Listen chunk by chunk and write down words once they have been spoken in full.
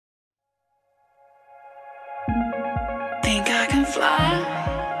fly.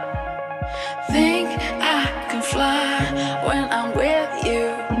 Think I can fly when I'm with you.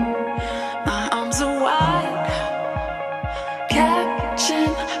 My arms are wide,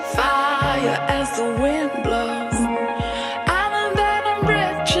 catching fire as the wind blows. I know that I'm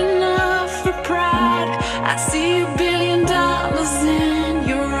rich enough for pride. I see $1 billion in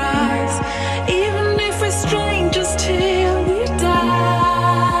your eyes, even if we're strangers till we die.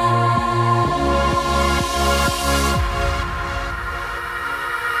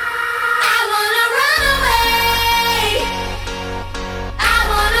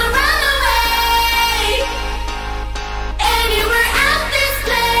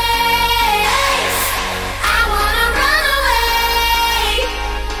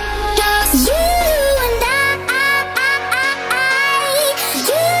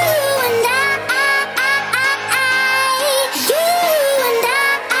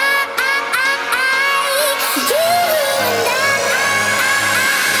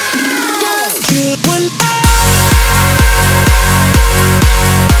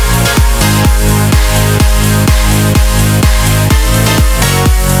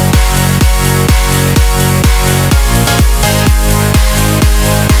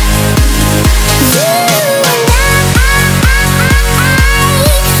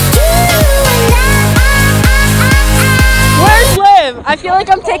 I feel like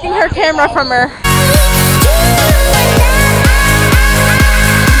I'm taking her camera from her.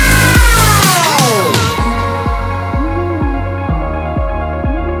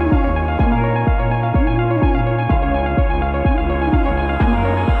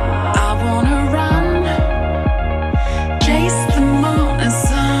 I wanna run, chase the morning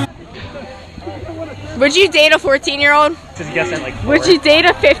sun. Would you date a 14-year-old? Just guess at like 4. Would you date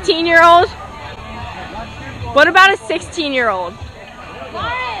a 15-year-old? What about a 16-year-old?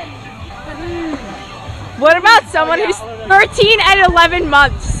 What about someone who's 13 and 11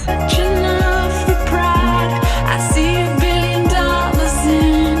 months? I see $1 billion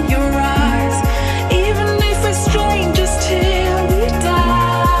in your eyes, even if we're strangers till we die.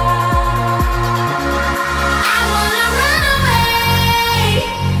 I wanna run away.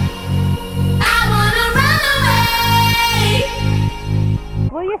 I wanna run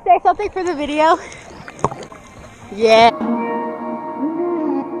away. Will you say something for the video? Yeah.